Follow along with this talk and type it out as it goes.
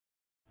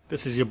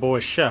This is your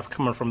boy Chef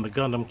coming from the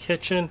Gundam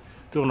Kitchen,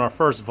 doing our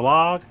first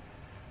vlog.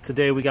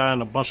 Today we got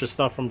in a bunch of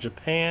stuff from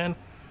Japan,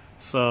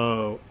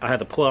 so I had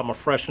to pull out my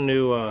fresh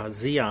new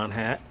Zeon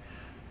hat.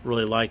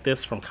 Really like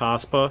this from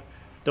Cospa.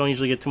 Don't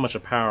usually get too much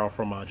apparel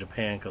from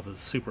Japan because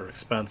it's super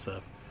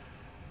expensive.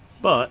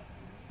 But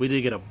we did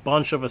get a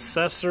bunch of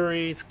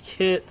accessories,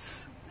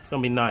 kits. It's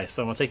gonna be nice.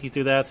 So I'm gonna take you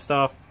through that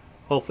stuff.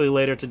 Hopefully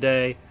later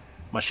today,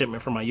 my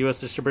shipment from my US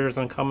distributors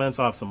gonna come in,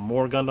 so I'll have some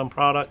more Gundam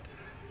product.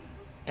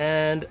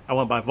 And I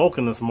went by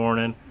Vulcan this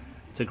morning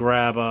to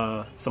grab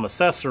some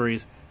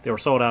accessories. They were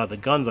sold out of the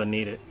guns I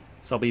needed.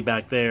 So I'll be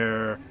back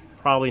there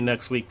probably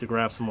next week to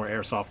grab some more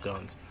airsoft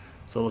guns.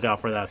 So look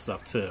out for that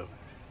stuff too.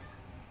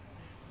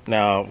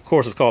 Now, of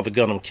course, it's called the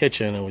Gundam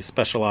Kitchen and we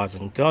specialize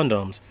in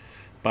Gundams.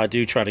 But I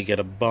do try to get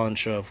a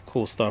bunch of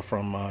cool stuff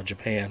from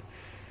Japan.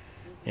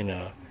 You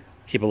know,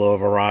 keep a little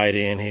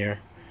variety in here.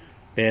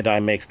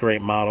 Bandai makes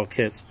great model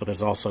kits, but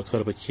there's also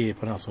Kotobukiya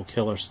putting out some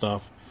killer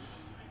stuff.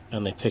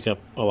 And they pick up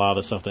a lot of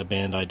the stuff that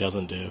Bandai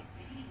doesn't do.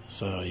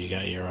 So you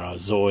got your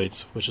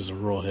Zoids, which is a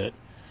real hit.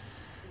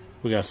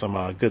 We got some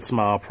Good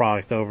Smile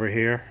product over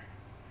here.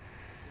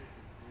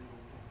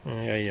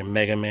 And you got your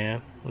Mega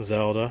Man,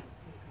 Zelda.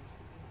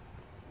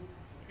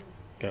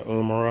 Got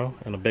Umaro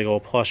and a big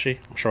old plushie.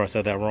 I'm sure I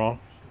said that wrong.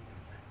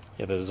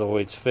 Yeah, the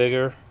Zoids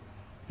figure.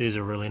 These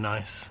are really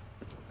nice.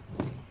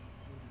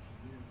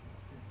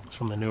 It's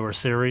from the newer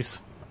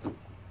series.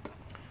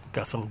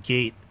 Got some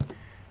Gate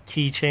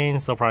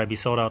keychains. They'll probably be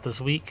sold out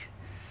this week.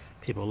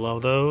 People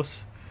love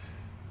those.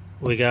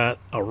 We got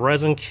a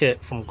resin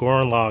kit from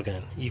Gurren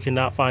Lagann. You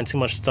cannot find too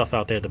much stuff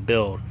out there to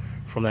build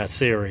from that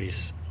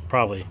series.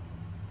 Probably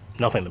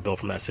nothing to build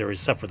from that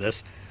series except for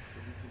this.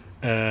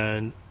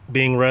 And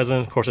being resin,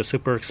 of course, it's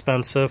super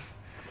expensive.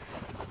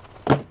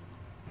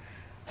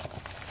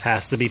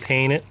 Has to be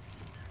painted.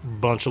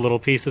 Bunch of little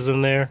pieces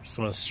in there.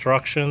 Some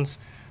instructions.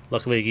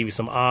 Luckily, they give you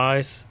some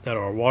eyes that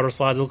are water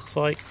slides, it looks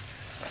like.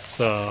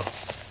 So,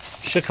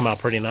 should come out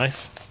pretty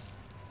nice.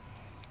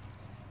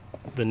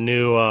 The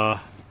new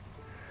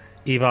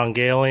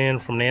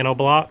Evangelion from Nano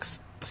Blocks.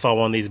 I saw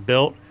one of these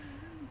built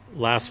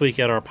last week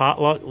at our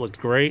potluck. It looked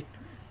great.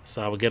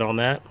 So I would get on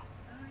that.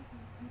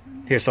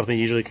 Here's something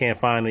you usually can't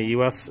find in the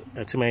US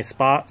at too many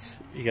spots.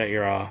 You got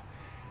your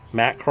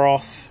Matte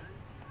Cross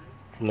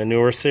from the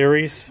newer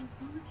series.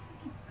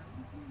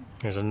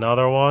 Here's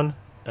another one.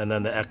 And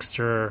then the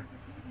extra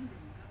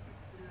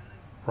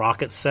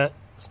rocket set.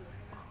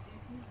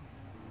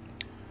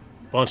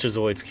 Bunch of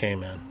Zoids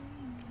came in.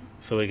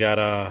 So we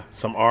got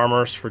some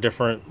armors for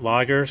different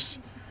lagers.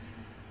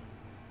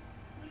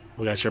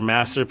 We got your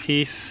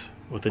masterpiece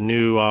with the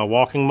new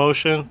walking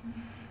motion.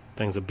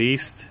 Thing's a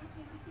beast.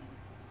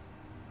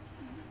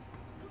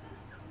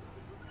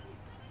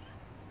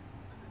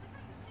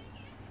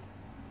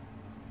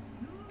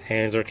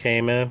 Panzer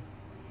came in.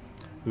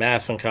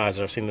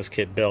 Kaiser, I've seen this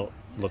kit built.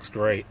 Looks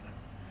great.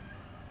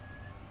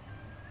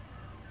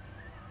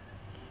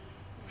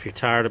 If you're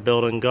tired of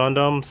building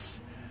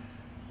Gundams,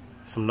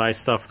 some nice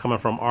stuff coming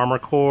from Armor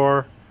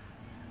Core,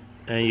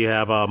 and you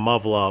have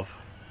Muv-Luv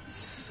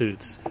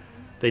suits.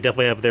 They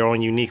definitely have their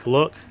own unique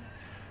look,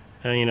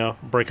 and you know,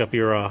 break up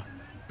your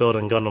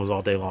building Gundams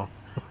all day long.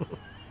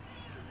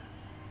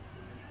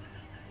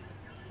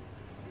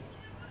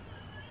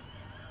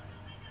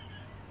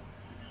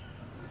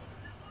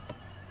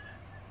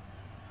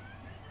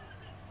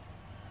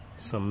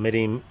 Some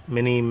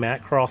mini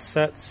Matte Cross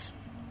sets.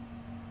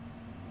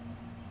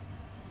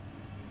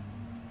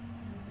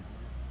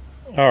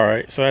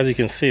 Alright, so as you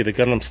can see, the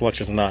Gundam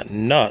selection is not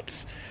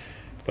nuts,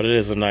 but it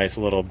is a nice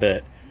little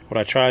bit. What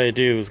I try to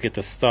do is get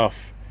the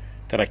stuff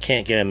that I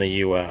can't get in the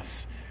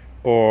US,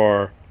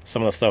 or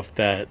some of the stuff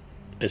that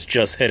is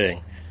just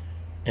hitting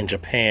in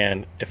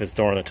Japan if it's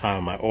during the time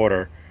of my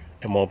order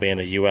and won't be in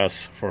the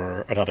US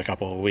for another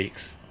couple of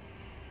weeks.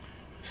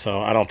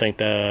 So I don't think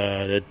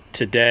that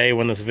today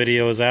when this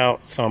video is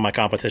out, some of my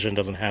competition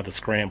doesn't have the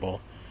scramble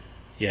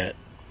yet.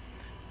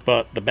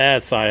 But the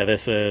bad side of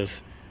this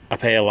is I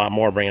pay a lot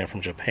more bringing it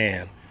from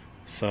Japan.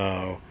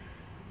 So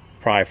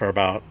probably for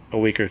about a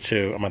week or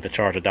two, I'm going to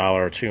charge $1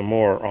 or $2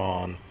 more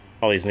on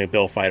all these new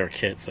Build Fighter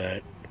kits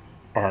that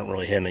aren't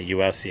really hitting the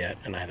US yet,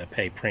 and I had to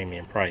pay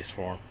premium price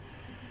for them.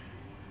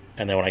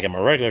 And then when I get my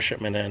regular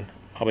shipment in,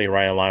 I'll be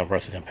right in line with the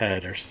rest of the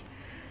competitors.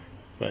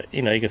 But,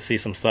 you know, you can see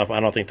some stuff. I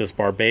don't think this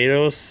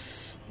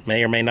Barbados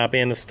may or may not be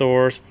in the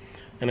stores.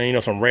 And then, you know,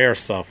 some rare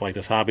stuff like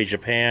this Hobby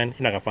Japan.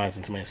 You're not going to find this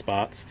in too many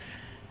spots.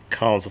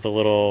 Comes with a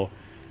little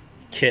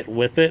kit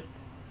with it.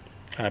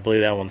 I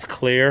believe that one's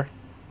clear.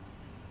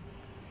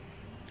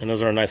 And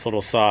those are a nice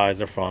little size.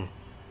 They're fun.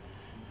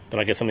 Then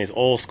I get some of these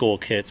old school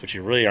kits, which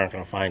you really aren't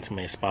going to find in too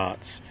many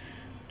spots.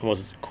 And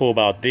what's cool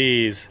about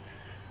these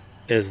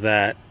is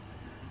that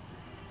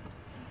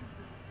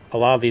a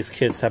lot of these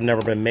kits have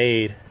never been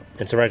made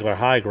into regular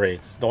high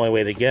grades. The only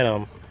way to get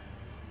them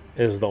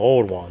is the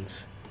old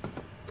ones.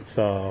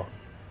 So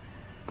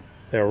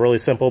they're really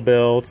simple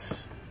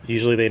builds.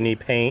 Usually they need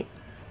paint,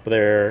 but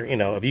they're, you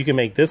know, if you can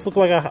make this look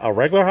like a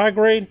regular high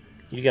grade,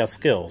 you got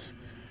skills.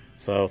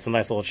 So it's a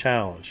nice little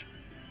challenge.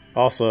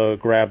 Also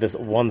grabbed this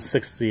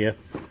 1/60th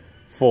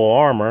full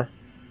armor,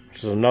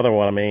 which is another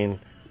one. I mean,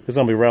 this is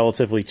going to be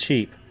relatively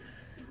cheap.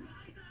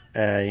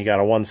 And you got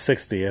a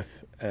 1/60th.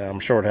 I'm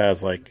sure it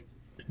has like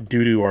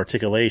doo-doo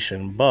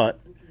articulation, but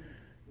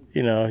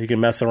you know, you can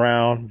mess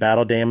around,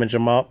 battle damage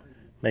them up,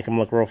 make them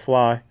look real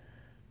fly,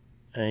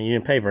 and you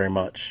didn't pay very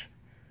much.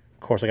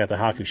 Of course, I got the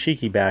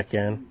Hakushiki back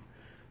in.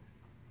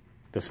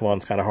 This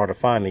one's kind of hard to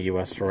find in the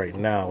US for right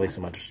now, at least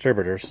in my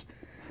distributors.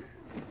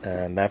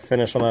 And that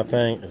finish on that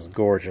thing is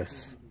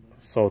gorgeous.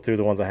 Sold through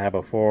the ones I had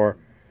before,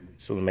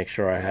 so to make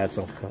sure I had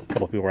a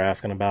couple people were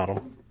asking about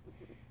them.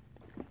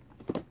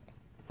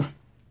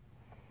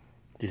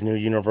 These new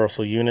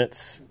Universal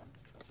units.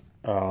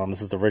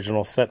 This is the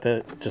original set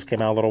that just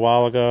came out a little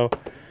while ago.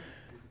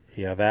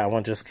 Yeah, that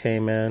one just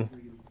came in.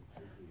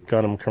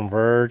 Gundam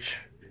Converge.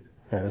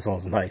 Yeah, this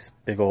one's nice.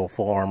 Big old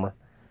full armor.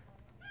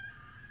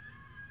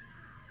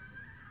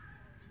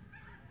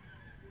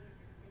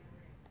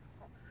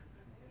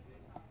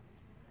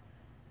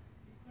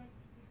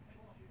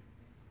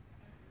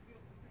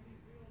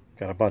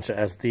 Got a bunch of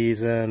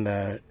SDs in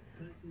that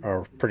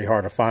are pretty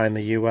hard to find in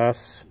the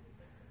US.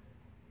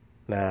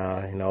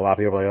 Now, you know, a lot of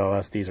people are like, oh,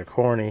 SDs are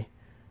corny.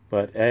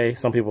 But A,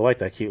 some people like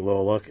that cute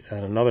little look.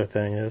 And another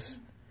thing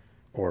is,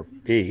 or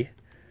B,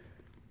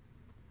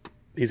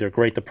 these are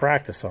great to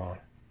practice on.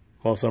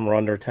 Most of them are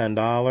under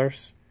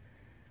 $10.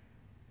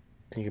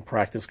 And you can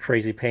practice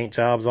crazy paint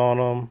jobs on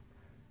them.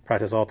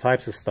 Practice all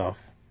types of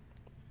stuff.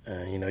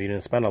 And, you know, you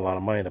didn't spend a lot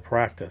of money to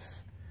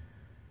practice.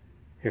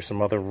 Here's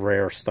some other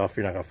rare stuff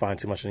you're not going to find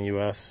too much in the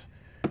US.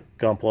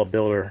 Gunpla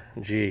Builder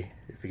G.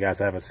 If you guys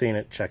haven't seen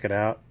it, check it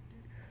out.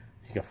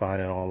 You can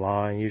find it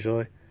online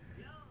usually.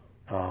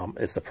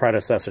 It's the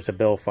predecessor to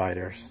Build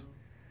Fighters.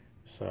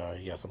 So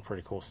you got some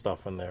pretty cool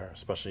stuff in there,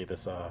 especially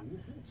this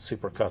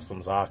Super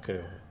Custom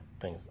Zaku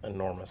thing's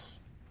enormous.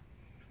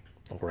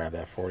 I'll grab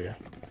that for you.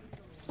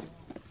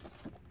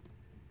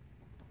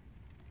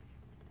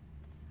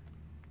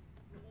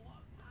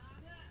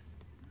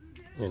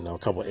 You know, a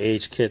couple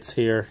age kits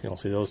here. You don't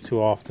see those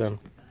too often.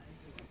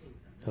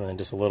 And then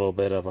just a little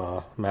bit of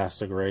a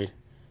master grade.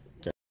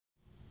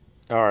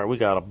 Alright, we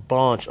got a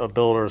bunch of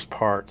builders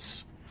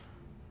parts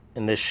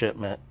in this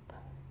shipment.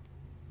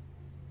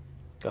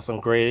 Got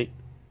some great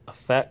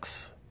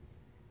effects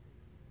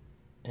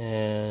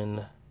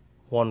in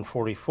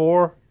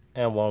 144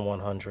 and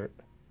 1100.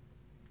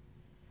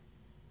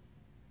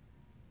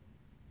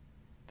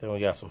 Then we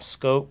got some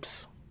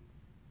scopes.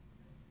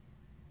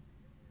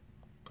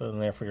 Put in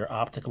there for your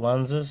optic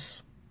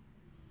lenses.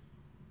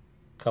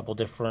 A couple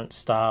different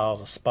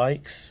styles of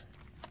spikes.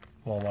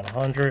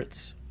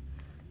 1/100s,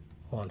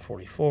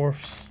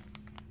 1/44s.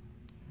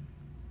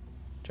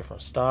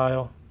 Different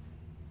style.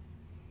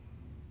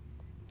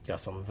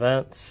 Got some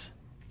vents.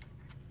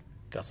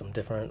 Got some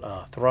different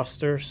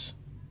thrusters.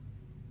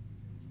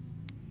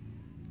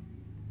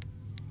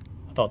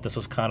 I thought this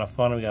was kind of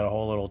fun. We got a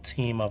whole little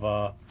team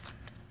of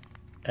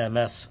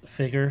MS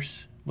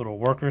figures, little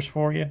workers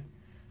for you.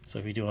 So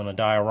if you're doing a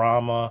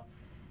diorama,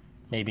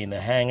 maybe in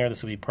the hangar,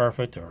 this would be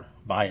perfect, or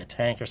buy a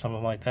tank or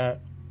something like that.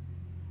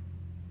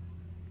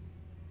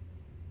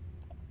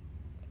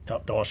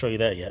 Oh, don't want to show you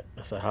that yet.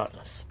 That's a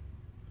hotness.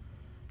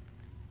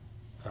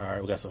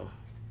 Alright, we got some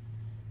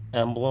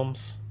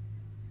emblems.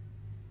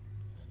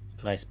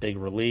 Nice big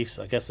reliefs.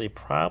 I guess they'd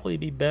probably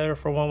be better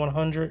for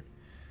 1/100.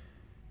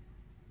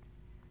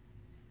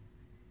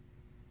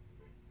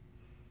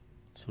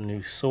 Some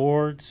new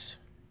swords.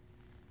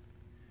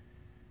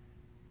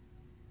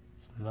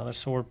 Another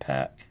sword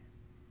pack.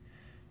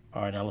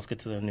 Alright, now let's get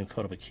to the new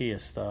Kotobukiya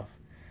stuff.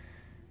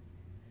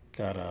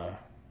 Got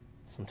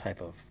some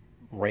type of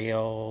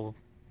rail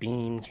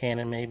beam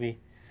cannon maybe.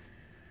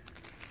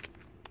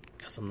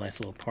 Got some nice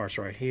little parts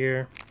right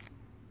here.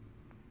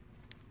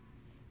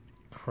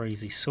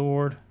 Crazy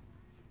sword.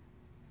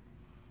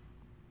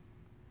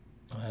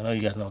 I know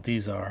you guys know what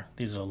these are.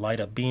 These are the light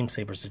up beam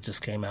sabers that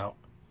just came out.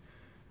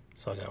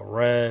 So I got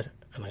red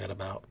and I got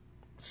about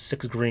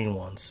 6 green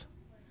ones.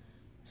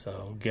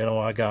 So get them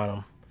while I got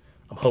them.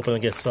 I'm hoping to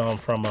get some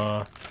from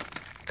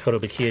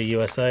Kotobukiya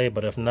USA,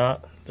 but if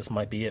not, this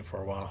might be it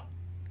for a while.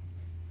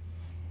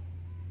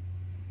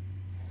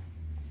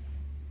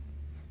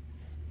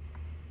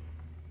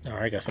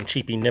 Alright, got some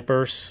cheapy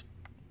nippers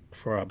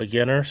for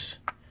beginners.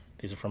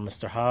 These are from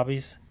Mr.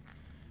 Hobbies.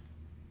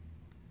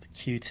 The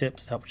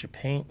Q-tips to help with your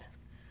paint.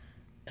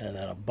 And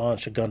then a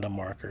bunch of Gundam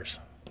markers.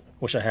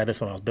 Wish I had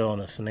this when I was building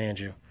this in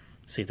Andrew.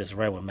 See if this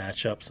red would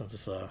match up since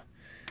it's a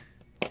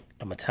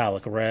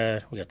metallic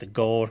red. We got the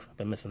gold.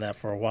 Been missing that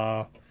for a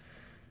while.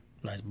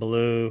 Nice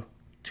blue.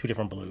 2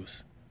 different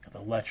blues. Got the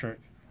electric,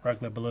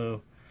 regular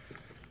blue.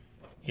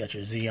 You got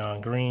your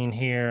Xeon green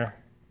here.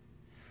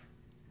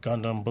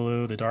 Gundam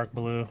blue, the dark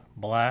blue,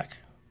 black.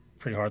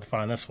 Pretty hard to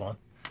find this one.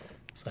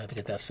 So I have to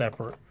get that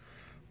separate.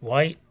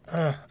 White,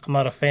 I'm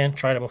not a fan.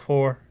 Tried it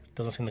before.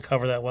 Doesn't seem to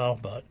cover that well,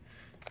 but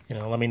you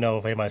know, let me know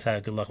if anybody's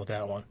had good luck with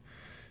that one.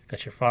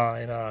 Got your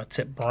fine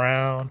tip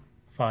brown,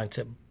 fine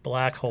tip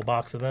black, whole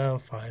box of them,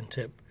 fine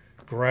tip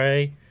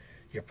gray.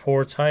 Your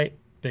pour type,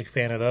 big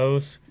fan of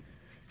those.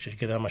 should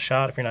give them a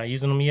shot if you're not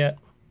using them yet.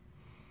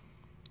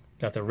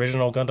 Got the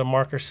original Gundam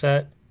marker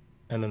set,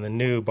 and then the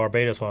new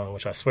Barbados one,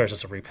 which I swear is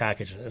just a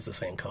repackaging. It's the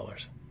same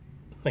colors.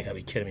 I think I'd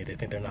be kidding me if they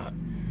think they're not.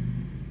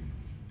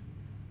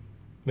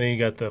 Then you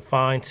got the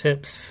fine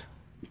tips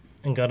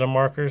and Gundam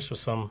markers with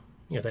some,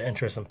 you got the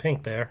interest in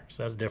pink there,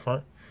 so that's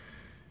different.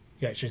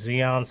 You got your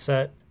Xeon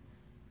set,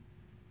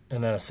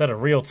 and then a set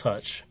of Real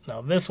Touch.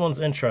 Now this one's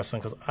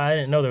interesting because I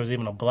didn't know there was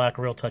even a black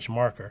Real Touch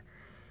marker,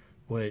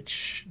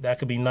 which that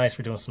could be nice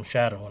for doing some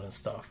shadowing and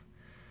stuff.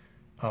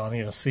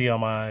 You can see on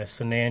my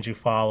Sinanju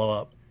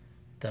follow-up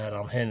that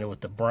I'm hitting it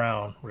with the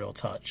brown Real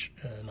Touch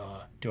and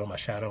doing my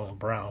shadowing in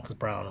brown because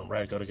brown and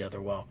red go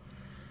together well.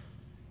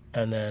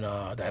 And then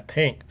that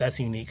pink, that's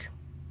unique.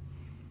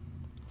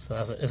 So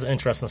it's an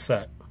interesting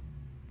set.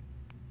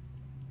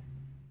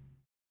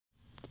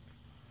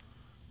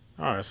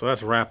 Alright, so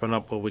that's wrapping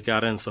up what we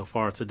got in so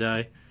far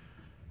today,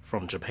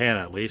 from Japan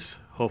at least.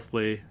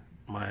 Hopefully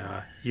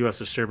my U.S.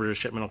 distributor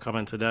shipment will come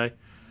in today,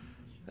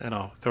 and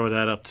I'll throw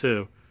that up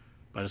too.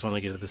 But I just want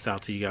to get this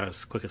out to you guys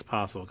as quick as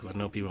possible because I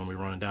know people will be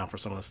running down for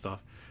some of this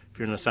stuff. If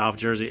you're in the South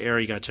Jersey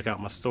area, you got to check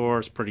out my store.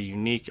 It's pretty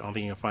unique. I don't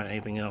think you can find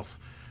anything else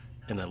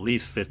in at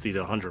least 50 to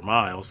 100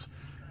 miles.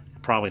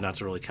 Probably not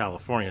to really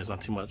California. There's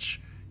not too much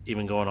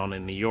even going on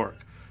in New York.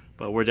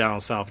 But we're down in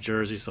South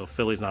Jersey, so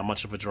Philly's not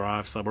much of a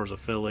drive, suburbs of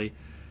Philly.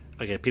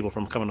 I get people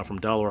coming up from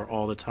Delaware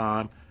all the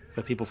time. I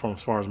get people from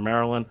as far as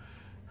Maryland.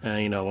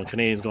 And, you know, when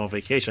Canadians go on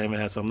vacation, I even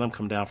had some of them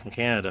come down from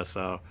Canada.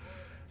 So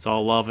it's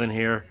all love in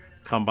here.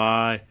 Come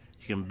by.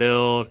 You can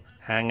build,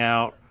 hang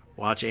out,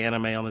 watch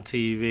anime on the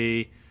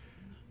TV.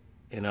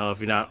 You know, if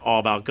you're not all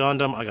about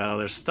Gundam, I got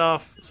other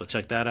stuff. So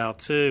check that out,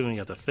 too. And you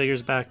got the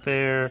figures back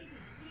there.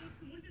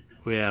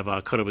 We have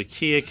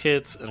Kotobukiya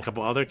kits and a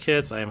couple other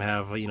kits. I even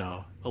have, you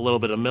know, a little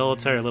bit of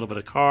military, a little bit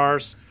of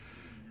cars.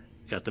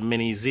 Got the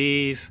mini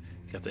Zs.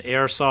 Got the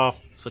airsoft.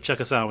 So check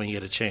us out when you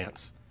get a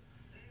chance.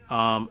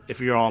 If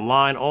you're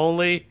online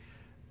only,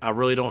 I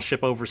really don't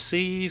ship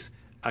overseas.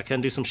 I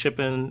can do some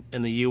shipping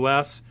in the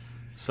U.S.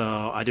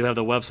 So I do have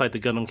the website,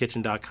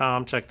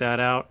 thegundamkitchen.com. Check that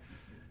out.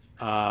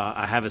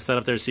 I have it set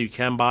up there so you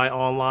can buy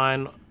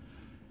online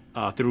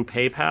through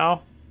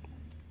PayPal.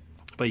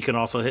 But you can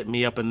also hit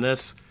me up in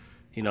this.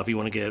 You know, if you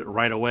want to get it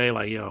right away,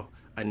 like, yo,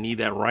 I need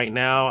that right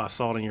now. I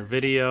saw it in your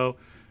video.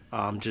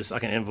 I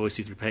can invoice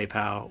you through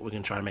PayPal. We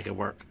can try to make it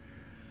work.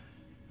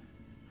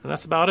 And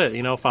that's about it.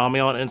 You know, follow me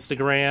on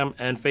Instagram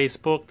and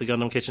Facebook,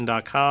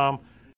 thegundamkitchen.com.